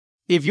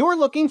If you're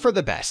looking for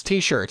the best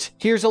t-shirts,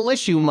 here's a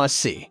list you must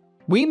see.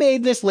 We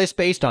made this list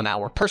based on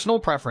our personal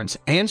preference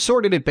and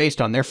sorted it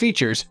based on their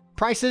features,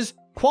 prices,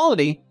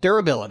 quality,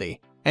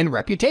 durability, and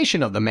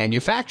reputation of the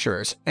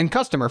manufacturers and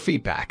customer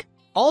feedback.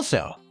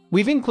 Also,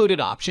 we've included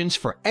options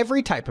for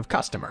every type of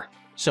customer.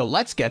 So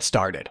let's get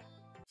started.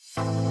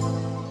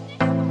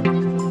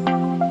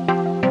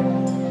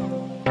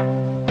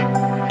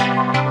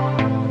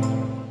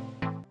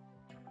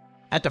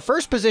 At the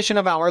first position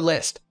of our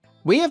list,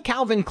 we have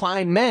Calvin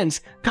Klein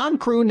men's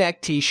Crewneck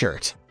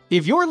t-shirts.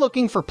 If you're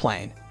looking for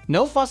plain,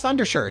 no-fuss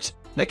undershirts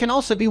that can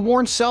also be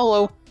worn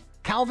solo,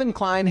 Calvin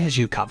Klein has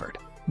you covered.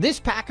 This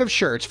pack of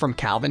shirts from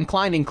Calvin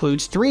Klein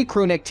includes 3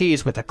 crewneck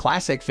tees with a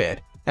classic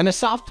fit and a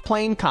soft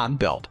plain cotton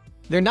build.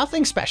 They're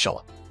nothing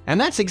special, and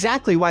that's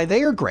exactly why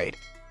they are great.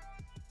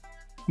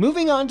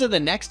 Moving on to the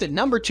next at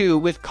number 2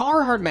 with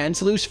Carhartt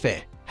men's loose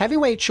fit,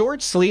 heavyweight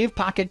short sleeve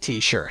pocket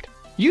t-shirt.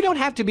 You don't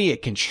have to be a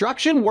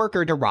construction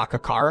worker to rock a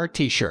Carhartt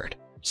t-shirt.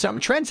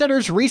 Some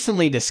trendsetters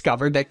recently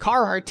discovered that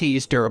Carhartt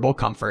tees' durable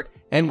comfort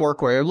and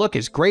workwear look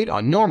is great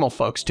on normal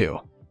folks too.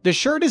 The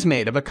shirt is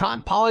made of a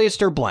cotton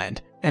polyester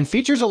blend and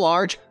features a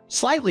large,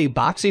 slightly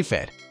boxy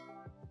fit.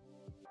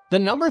 The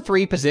number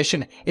 3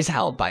 position is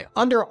held by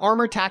Under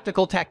Armour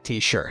Tactical Tech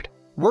t-shirt.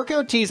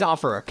 Workout tees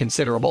offer a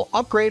considerable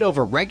upgrade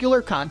over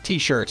regular cotton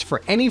t-shirts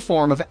for any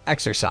form of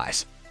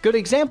exercise. Good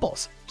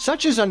examples,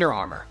 such as Under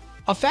Armour,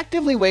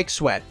 effectively wake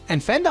sweat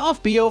and fend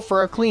off BO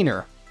for a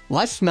cleaner,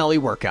 less smelly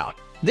workout.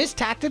 This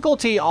tactical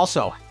tee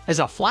also has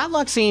a flat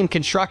lock seam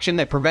construction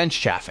that prevents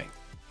chafing.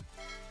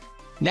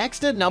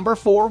 Next at number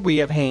 4 we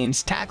have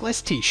Hanes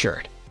Tagless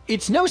t-shirt.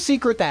 It's no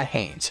secret that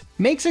Hanes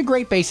makes a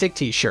great basic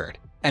t-shirt,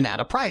 and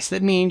at a price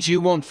that means you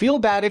won't feel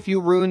bad if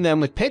you ruin them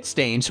with pit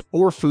stains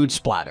or food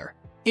splatter.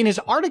 In his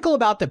article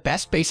about the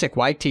best basic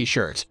white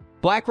t-shirts,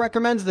 Black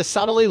recommends the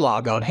subtly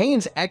logoed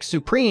Hanes X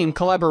Supreme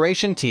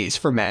collaboration tees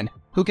for men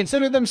who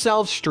consider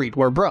themselves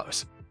streetwear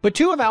bros. But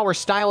 2 of our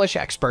stylish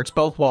experts,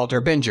 both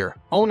Walter Binger,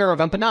 owner of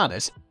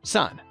Empanadas,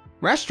 Sun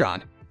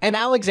Restaurant, and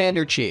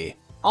Alexander Chi,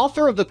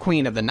 author of The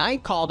Queen of the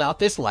Night, called out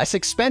this less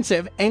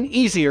expensive and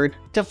easier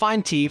to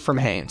find tee from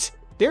Hanes.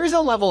 There is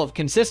a level of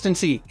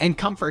consistency and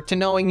comfort to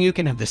knowing you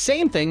can have the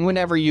same thing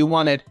whenever you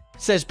want it,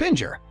 says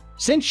Binger,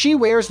 since she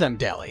wears them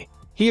daily.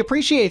 He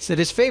appreciates that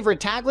his favorite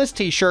tagless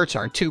t-shirts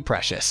aren't too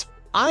precious.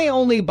 I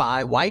only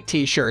buy white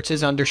t-shirts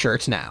as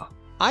undershirts now.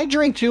 I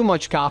drink too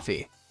much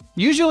coffee,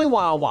 usually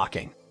while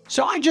walking,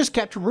 so I just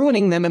kept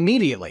ruining them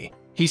immediately,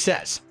 he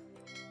says.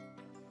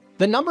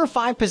 The number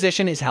 5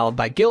 position is held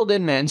by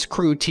Gildan men's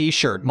Crew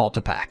t-shirt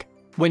multipack.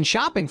 When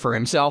shopping for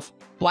himself,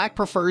 Black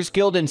prefers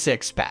Gildan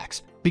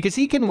 6-packs because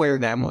he can wear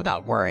them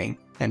without worrying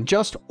and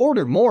just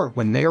order more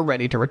when they are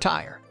ready to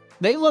retire.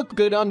 They look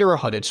good under a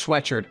hooded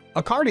sweatshirt,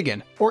 a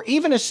cardigan, or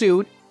even a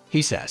suit,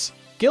 he says.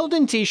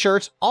 Gildan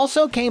t-shirts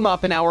also came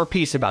up in our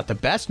piece about the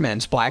best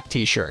men's black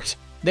t-shirts.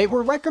 They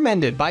were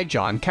recommended by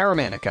John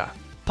Caramanica,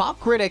 pop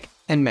critic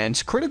and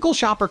men's critical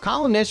shopper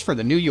columnist for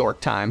the New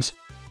York Times,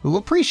 who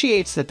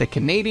appreciates that the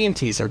Canadian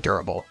tees are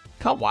durable,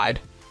 cut wide,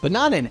 but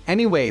not in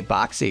any way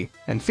boxy,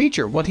 and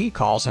feature what he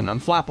calls an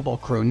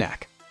unflappable crew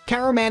neck.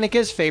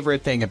 Caramanica's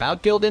favorite thing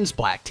about Gildan's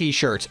black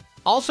t-shirts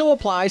also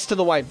applies to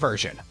the white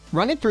version.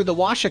 Run it through the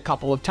wash a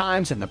couple of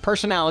times and the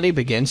personality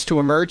begins to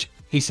emerge,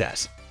 he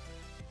says.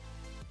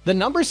 The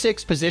number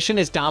 6 position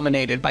is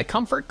dominated by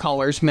Comfort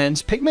Colors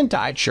men's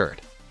Pigment-Dyed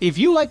shirt. If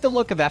you like the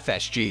look of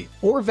FSG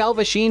or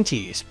Velveteen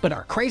tees but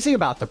are crazy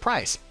about the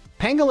price,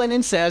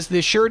 Pangolinin says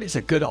this shirt is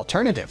a good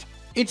alternative.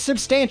 It's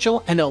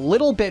substantial and a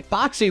little bit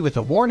boxy with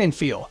a worn-in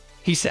feel,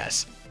 he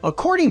says.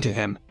 According to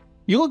him,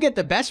 you'll get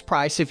the best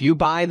price if you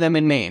buy them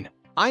in Maine.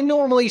 I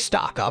normally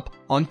stock up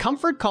on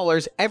Comfort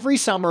Colors every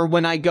summer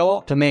when I go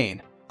up to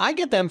Maine. I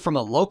get them from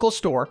a local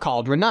store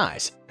called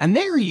Renai's, and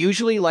they're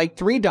usually like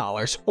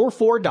 $3 or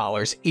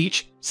 $4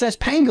 each, says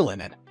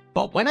Pangolinin.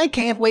 But when I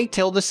can't wait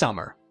till the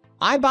summer,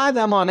 I buy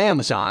them on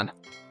Amazon.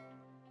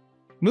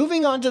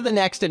 Moving on to the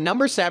next at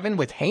number 7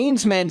 with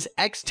Hanes men's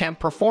X-Temp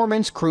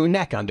Performance Crew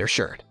Neck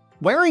undershirt.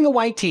 Wearing a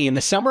white tee in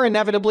the summer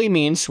inevitably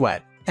means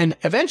sweat, and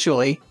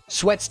eventually,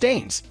 sweat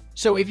stains.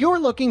 So if you're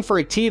looking for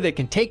a tee that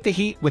can take the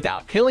heat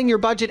without killing your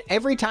budget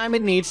every time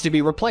it needs to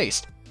be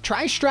replaced,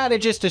 try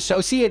strategist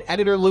associate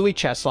editor Louis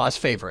Cheslaw's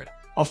favorite,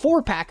 a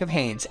 4-pack of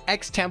Hanes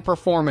X-Temp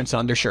Performance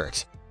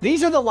undershirts.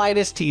 These are the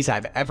lightest tees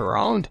I've ever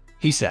owned,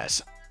 he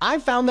says.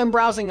 I've found them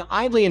browsing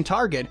idly in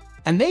Target,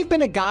 and they've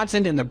been a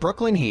godsend in the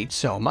Brooklyn heat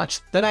so much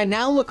that I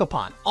now look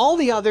upon all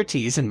the other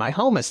tees in my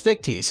home as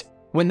thick tees,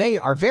 when they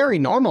are very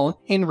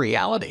normal in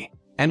reality.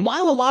 And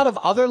while a lot of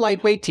other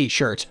lightweight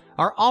t-shirts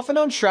are often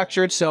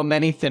unstructured, so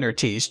many thinner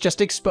tees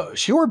just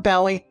expose your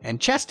belly and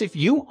chest if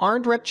you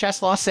aren't ripped.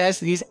 Cheslaw says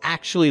these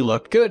actually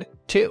look good,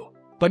 too.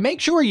 But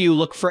make sure you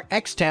look for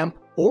X-Temp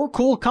or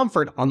Cool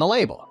Comfort on the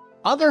label.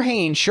 Other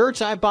Hanes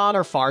shirts I bought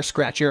are far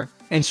scratchier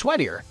and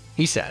sweatier,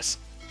 he says.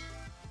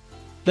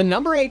 The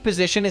number 8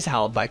 position is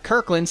held by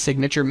Kirkland's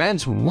signature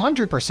men's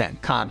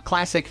 100% cotton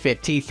classic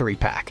fit tee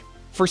 3-pack.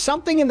 For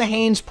something in the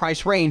Hanes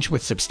price range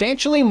with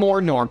substantially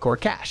more normcore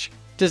cash,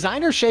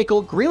 designer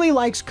Shakel really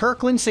likes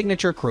Kirkland's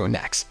signature crew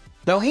necks.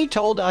 though he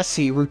told us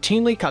he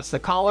routinely cuts the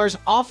collars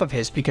off of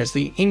his because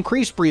the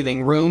increased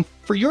breathing room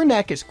for your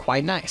neck is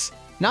quite nice.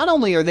 Not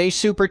only are they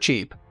super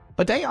cheap,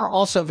 but they are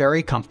also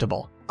very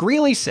comfortable,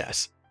 Greeley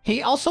says.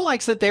 He also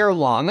likes that they are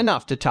long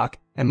enough to tuck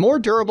and more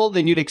durable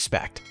than you'd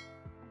expect.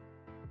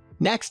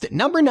 Next, at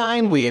number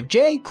 9, we have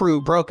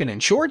J.Crew broken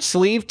and short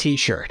sleeve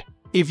t-shirt.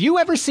 If you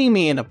ever see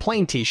me in a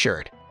plain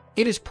t-shirt,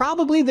 it is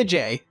probably the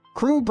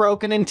J.Crew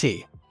broken and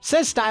tee,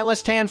 says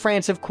stylist Tan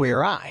France of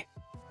Queer Eye,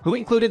 who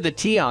included the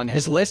tee on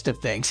his list of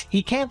things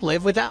he can't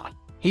live without.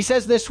 He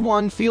says this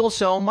one feels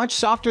so much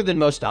softer than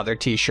most other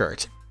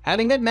t-shirts,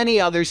 adding that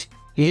many others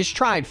he has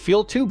tried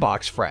feel too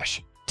box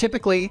fresh.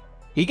 Typically,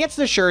 he gets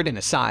the shirt in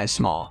a size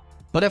small,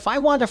 but if I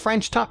want a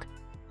French tuck,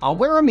 I'll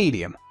wear a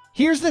medium.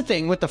 Here's the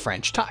thing with the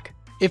French tuck.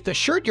 If the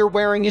shirt you're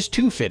wearing is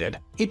too fitted,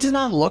 it does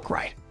not look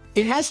right.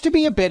 It has to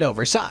be a bit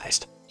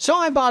oversized. So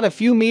I bought a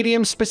few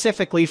mediums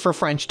specifically for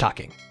French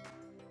tucking.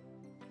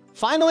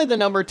 Finally, the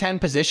number 10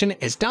 position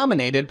is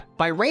dominated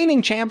by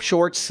reigning champ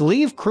short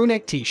sleeve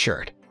crewneck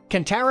t-shirt.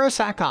 Kentaro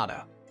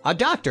Sakata, a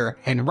doctor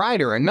and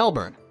writer in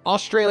Melbourne,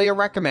 Australia,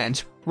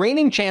 recommends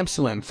reigning champ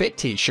slim fit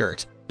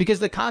t-shirts because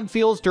the cut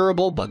feels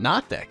durable but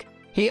not thick.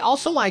 He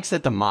also likes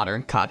that the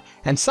modern cut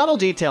and subtle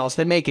details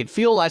that make it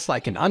feel less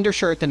like an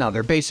undershirt than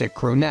other basic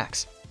crew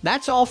necks.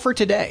 That's all for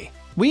today.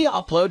 We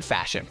upload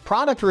fashion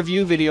product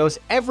review videos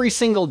every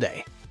single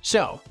day,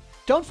 so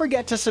don't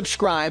forget to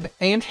subscribe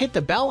and hit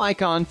the bell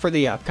icon for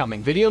the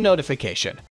upcoming video notification.